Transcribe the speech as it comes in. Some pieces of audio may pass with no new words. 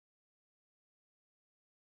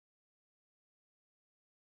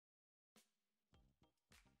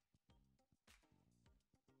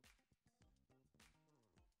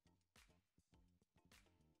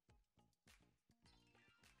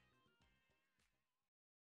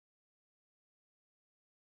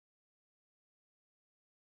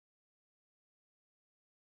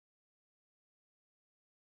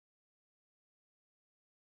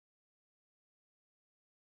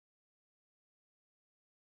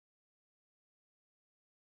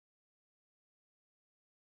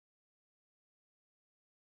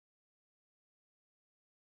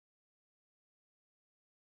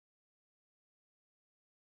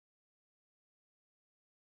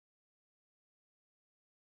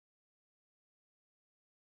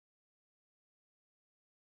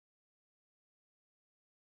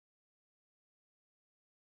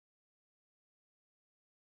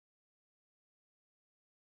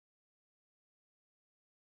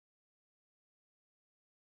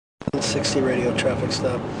60 radio traffic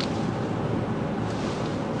stop.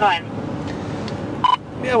 Go ahead.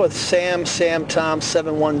 Yeah, with Sam Tom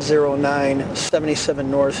 7109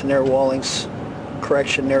 77 North near Wallings.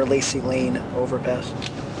 Correction, near Lacey Lane overpass.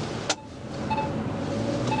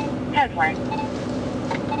 10-4.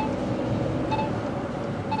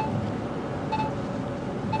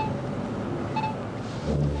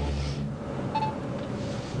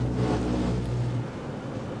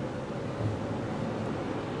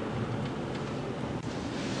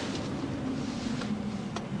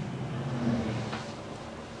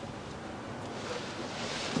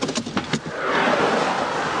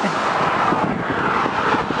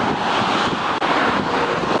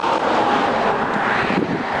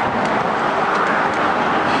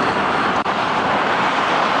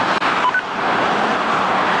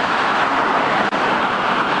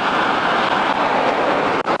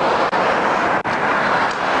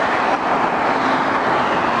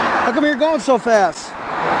 How come you're going so fast?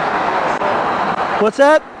 What's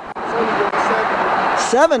that?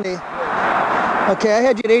 70? Okay, I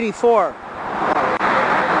had you at 84.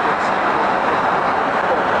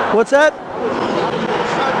 What's that?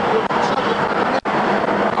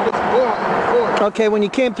 Okay, when you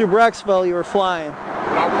came through Brecksville, you were flying.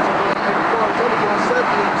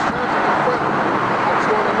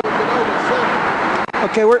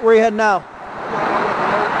 Okay, where are you heading now?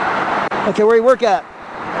 Okay, where you work at?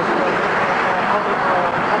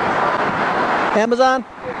 Amazon?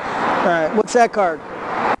 Alright, what's that card?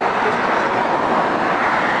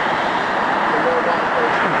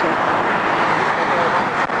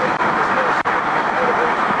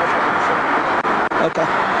 Okay.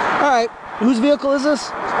 Alright, whose vehicle is this?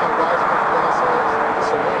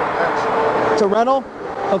 It's a rental?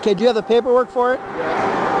 Okay, do you have the paperwork for it?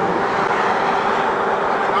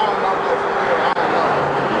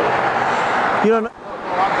 You don't know?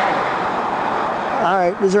 All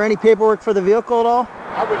right. Is there any paperwork for the vehicle at all?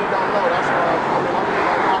 I really don't know. That's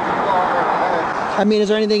why I mean, is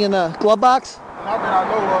there anything in the glove box? Not that I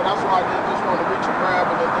know of. That's why I did just want to reach and grab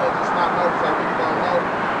it and then just not know because I really don't know.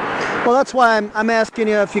 Well, that's why I'm asking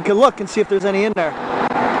you if you could look and see if there's any in there.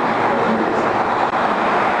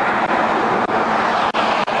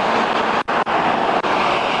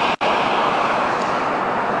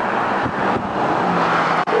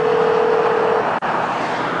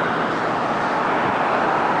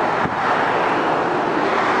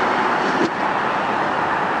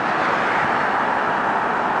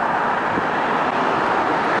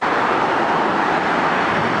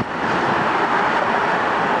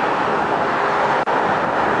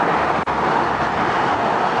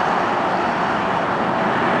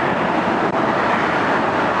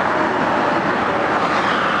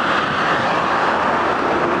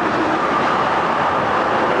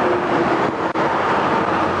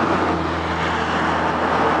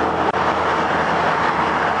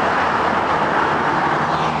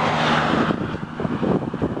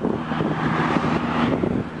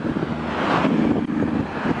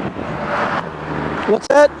 What's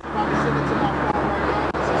that?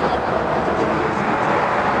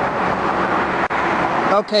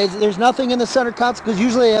 Okay, there's nothing in the center console because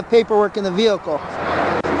usually they have paperwork in the vehicle.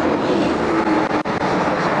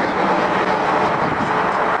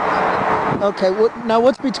 Okay, now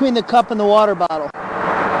what's between the cup and the water bottle?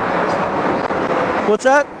 What's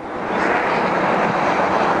that?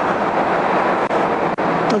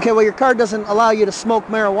 Okay, well your card doesn't allow you to smoke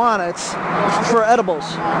marijuana. It's for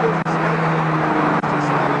edibles.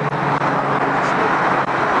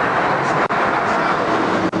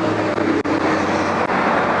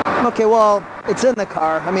 Okay, well, it's in the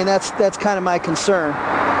car. I mean, that's kind of my concern.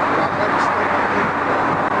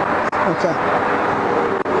 Okay.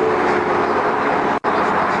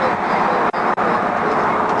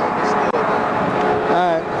 All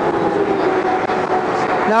right.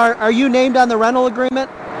 Now, are you named on the rental agreement?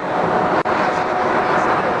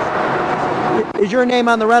 Is your name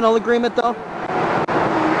on the rental agreement, though?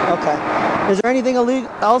 Okay. Is there anything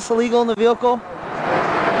else illegal in the vehicle?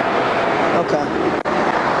 Okay.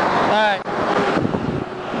 All right.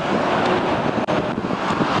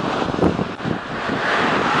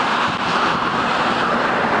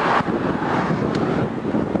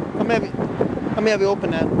 Let me have you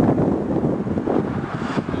open that.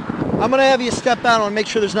 I'm gonna have you step out and make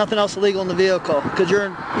sure there's nothing else illegal in the vehicle because you're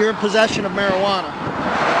in possession of marijuana.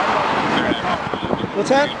 What's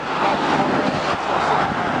that?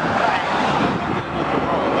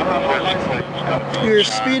 You're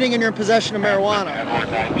speeding and you're in possession of marijuana.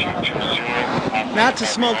 Not to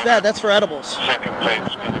smoke that, that's for edibles. You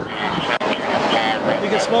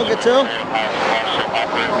can smoke it too?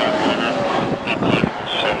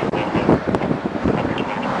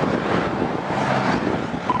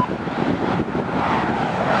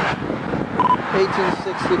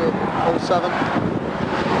 7.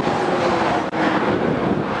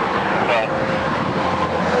 Okay.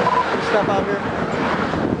 Step out here.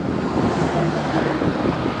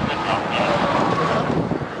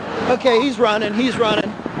 Okay, he's running. He's running.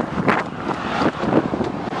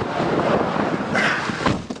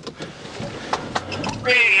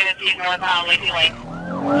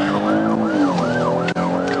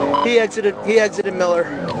 He exited Miller.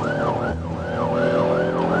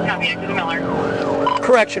 Copy, exited Miller.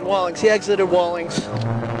 Correction, Wallings. He exited Wallings. Sorry,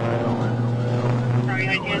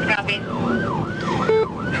 I didn't copy.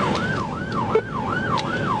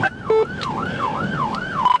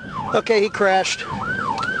 Okay, he crashed.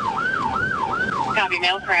 Copy,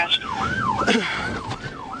 mail crashed.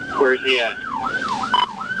 Where's he at?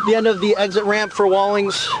 The end of the exit ramp for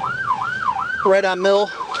Wallings, right on Mill.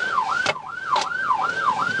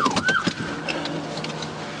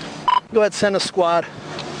 Go ahead, send a squad.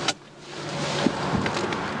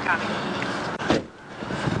 Copy.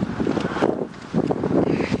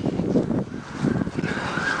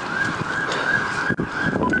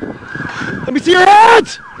 Let me see your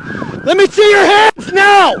hands! Let me see your hands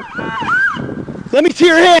now! Let me see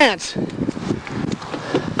your hands!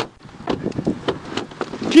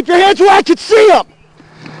 Keep your hands where I can see them!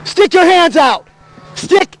 Stick your hands out!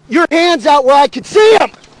 Stick your hands out where I can see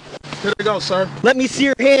them! Here they go, sir. Let me see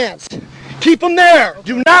your hands. Keep them there.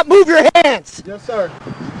 Do not move your hands. Yes, sir.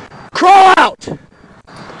 Crawl out. Do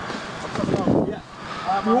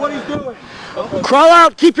what he's doing. Crawl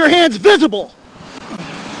out. Keep your hands visible.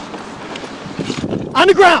 On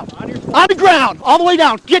the ground. On the ground. All the way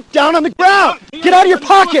down. Get down on the ground. Get out of your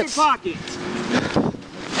pockets. Get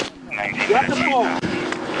the phone.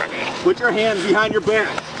 Put your hands behind your back.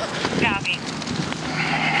 Copy.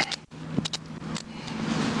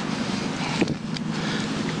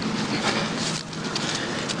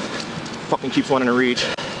 Fucking keeps wanting to reach.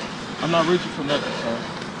 I'm not reaching for nothing, sir.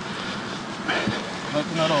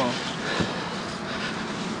 Nothing at all.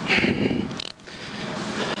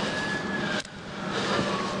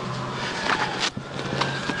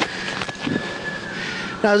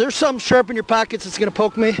 Now, is there something sharp in your pockets that's going to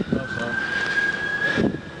poke me? No, sir.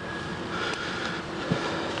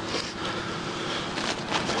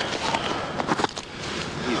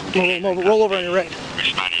 Roll over on your right.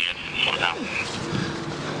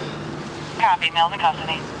 Copy, mail to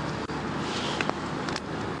custody.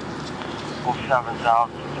 7 South.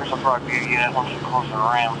 There's a truck here yet. Once you close the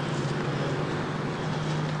ramp.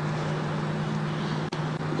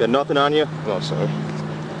 You got nothing on you? No, sir.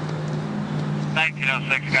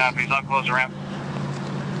 1906 copies. I'll close the ramp.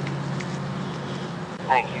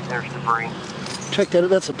 Thank you. There's debris. Check that.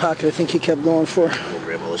 That's a pocket I think he kept going for. We'll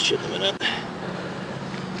grab all this shit in a minute.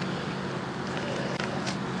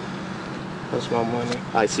 That's my money.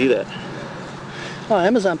 I see that. Oh,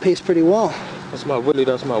 Amazon pays pretty well. That's my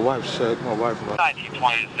wife's check. My wife's money.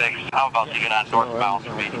 1926. How about you get on northbound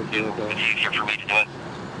for me to do? It's easier for me to do it.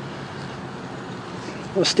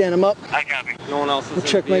 We'll stand him up. I copy. No one else is We'll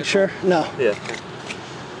check, make sure. No. Yeah.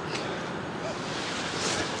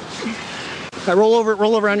 I roll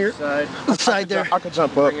over on your side there. I can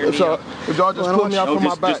jump up. If y'all just pull me out from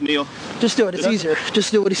my back. Just kneel. Just do it. It's easier.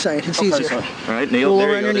 Just do what he's saying. It's easier. sir. All right, kneel. Roll There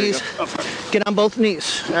over you on go, your there you knees. go. Get on both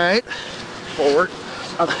knees. All right. Forward.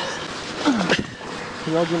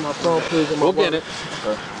 Can y'all give my phone, please? We'll get it.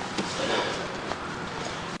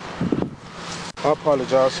 I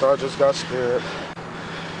apologize, sir. I just got scared.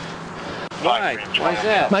 Why? Why's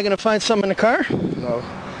that? Am I going to find something in the car? No,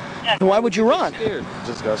 And why would you run? Scared.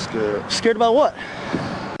 just got scared. Scared about what?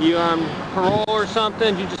 You on parole or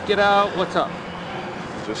something? You just get out? What's up?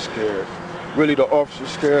 Just scared. Really, the officer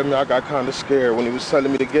scared me. I got kind of scared when he was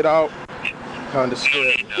telling me to get out. Kind of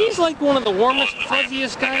scared. He's like one of the warmest,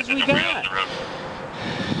 fuzziest guys we got.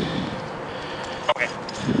 Okay.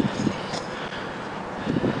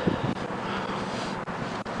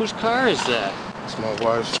 Whose car is that? It's my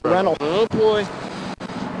wife's Rental. Oh boy.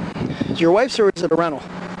 Is it your wife's or is it a rental?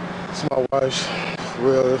 It's my wife's.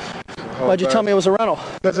 Real. Why'd you tell me it was a rental?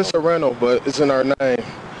 Because it's a rental, but it's in her name.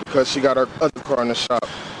 Because she got her other car in the shop.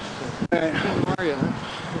 All right. How are you?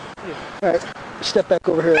 All right. Step back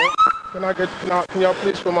over here. Can y'all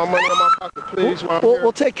please put my money in my pocket, please? while I'm here?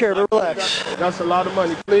 We'll take care of it. Relax. That's a lot of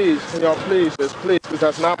money, please. Can y'all please, just please, because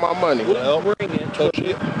that's not my money. Well, bring it.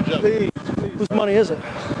 Please, Whose money is it?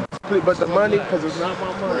 please, but the money, because it's not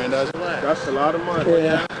my money. That's a lot of money.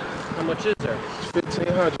 Yeah. How much is there? It's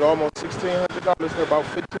 $1,500, almost $1,600 for about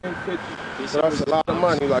 $1,550. So that's a lot of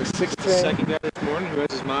money, like 16. Second guy this morning who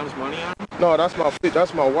has his mom's money on him? No, that's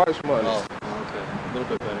my wife's money. Oh, okay. little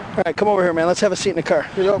bit better. All right, come over here, man. Let's have a seat in the car.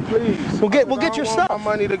 Yo, please. We'll get your stuff. My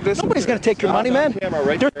money to this. Nobody's gonna take your money, man.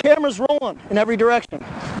 There's cameras rolling in every direction.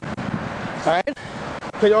 All right.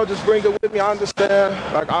 Can y'all just bring it with me? I understand.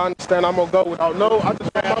 Like, I understand I'm gonna go without. No, I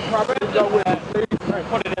just want my property to go with me, please.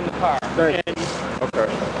 Put it in the car. Thank you.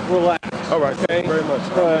 Okay. Relax. All right. Thank you very much.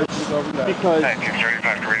 Because Thank you,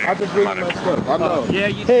 35 radio. I just really messed up. I know. yeah,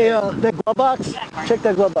 you Hey, that glove box. Check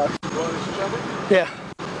that glove box. Yeah.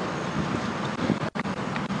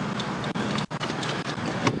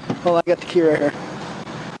 Well, I got the key right here.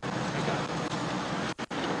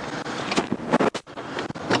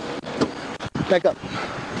 Back up.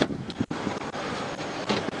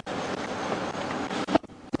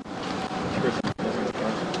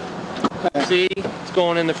 see it's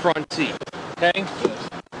going in the front seat. Okay?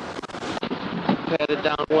 Pat it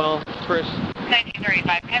down well, Chris.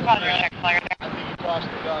 1935. Can I pause your check flyer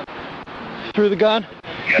there? Through the gun?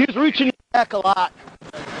 He was reaching back a lot.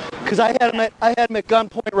 Because I had him at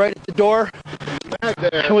gunpoint right at the door. Back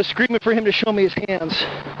there. I was screaming for him to show me his hands.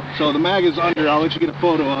 So the mag is under. I'll let you get a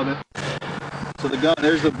photo of it. So the gun,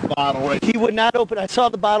 there's the bottle right. He would not open. I saw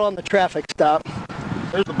the bottle on the traffic stop.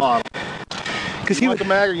 There's the bottle. Because You want the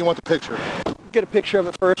mag or you want the picture? get a picture of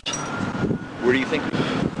it first. Where do you think you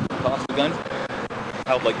tossed the gun?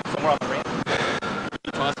 Held like somewhere on the ramp?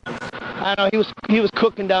 I don't know. He was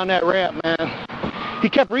cooking down that ramp, man. He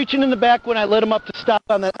kept reaching in the back when I let him up to stop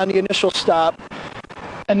on the initial stop.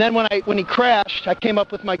 And then when he crashed, I came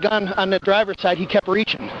up with my gun on the driver's side. He kept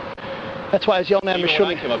reaching. That's why I was yelling at him to show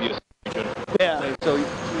me. Yeah. So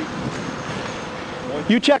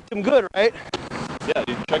You checked him good, right? yeah,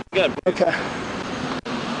 you checked the gun. Okay.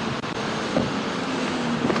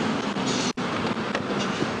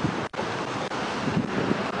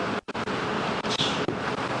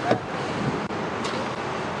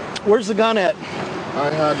 Where's the gun at? I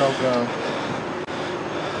ain't had no gun.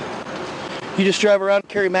 You just drive around and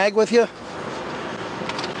carry mag with you?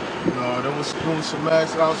 No, there was some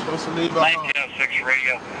mags that I was supposed to leave at home. 1906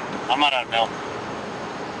 radio. I'm on a mill.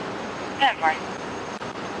 10-4.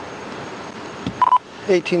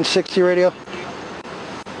 1860 radio.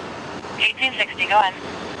 1860. Go ahead.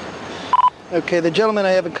 Okay, the gentleman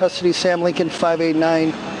I have in custody, Sam Lincoln,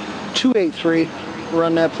 589-283.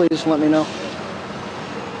 Run that, please, and let me know.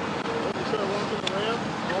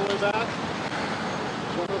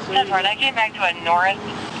 I came back to a Norris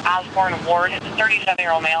Osborne Ward. It's a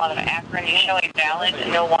 37-year-old male out of Akron. He's showing valid,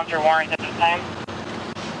 no wants or warrants at this time.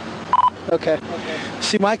 Okay.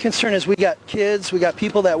 See, my concern is we got kids, we got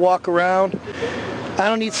people that walk around. I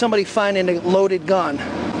don't need somebody finding a loaded gun.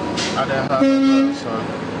 I didn't have no gun, so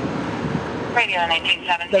Radio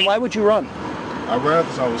 1970. Then why would you run? I ran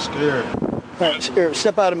because I was scared. All right, here,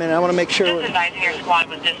 step out a minute. I want to make sure. Just advising your squad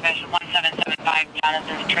with dispatch 1775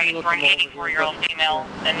 Jonathan Trace for an 84-year-old female,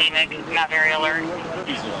 anemic, not very alert.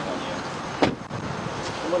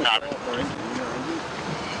 Not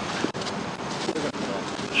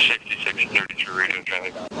 6632 radio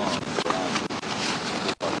traffic. Go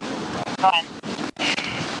ahead.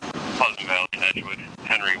 Pleasant Valley, Edgewood,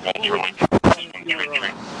 Henry Walter Lincoln,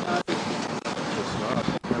 133.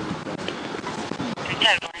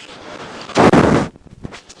 10-4.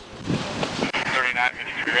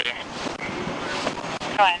 3953 radio. Uh,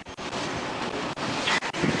 Go ahead.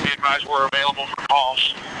 Be advised we're available for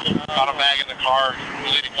calls. Got a bag in the car,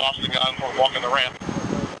 leading off the gun, or walking the ramp. I'm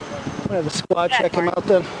going to have the squad check him out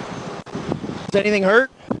then. Does anything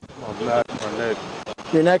hurt? My back, my neck.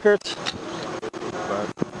 Your neck hurts? Back.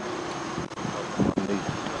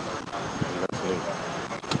 That's me.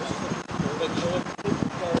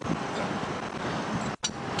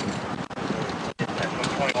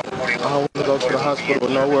 I don't want to go to the hospital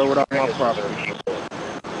nowhere without my property.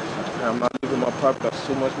 I'm not leaving my property. That's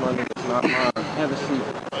too much money. It's not mine. Have a seat.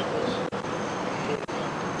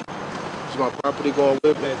 Is my property going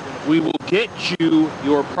with me? We will get you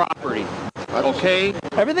your property. Okay?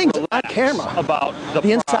 Everything's on camera. About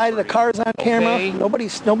The inside of the car is on camera. Okay.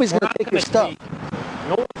 Nobody's going to take your stuff.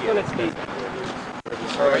 Nobody's going to take.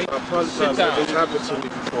 All right. I apologize. Sit down. This happened to me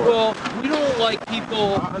before. Well, we don't like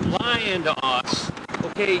people lying to us.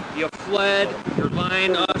 Okay, you fled, you're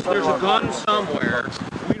lying to us, there's a gun somewhere.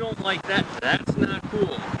 We don't like that. That's not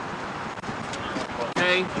cool.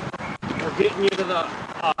 Okay? We're getting you to the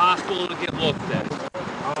hospital to get looked at.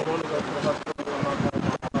 I don't want to go to the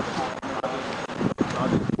hospital.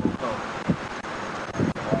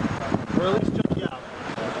 Or at least jump you out.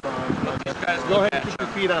 Guys, Go ahead and keep your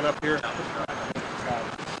feet on up here.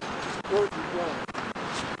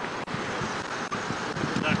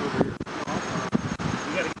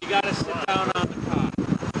 You gotta sit down on the cot.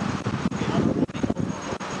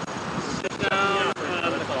 Sit down.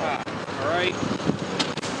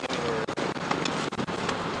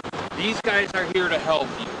 these guys are here to help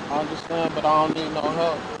you. I understand, but I don't need no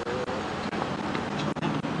help.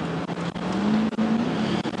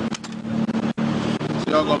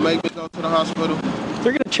 So y'all gonna make me go to the hospital?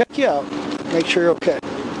 They're gonna check you out, make sure you're okay.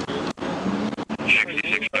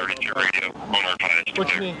 6632 radio. Owner advised.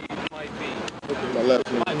 What you mean? Might be. My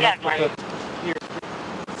left knee. Yeah, right. Here.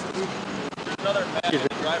 Another bad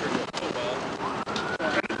driver.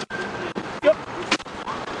 Yep.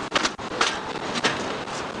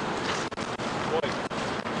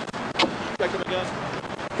 Check him again.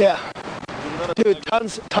 Yeah. Dude,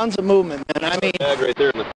 tons of movement, man. I mean. Bag right there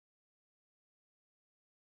in the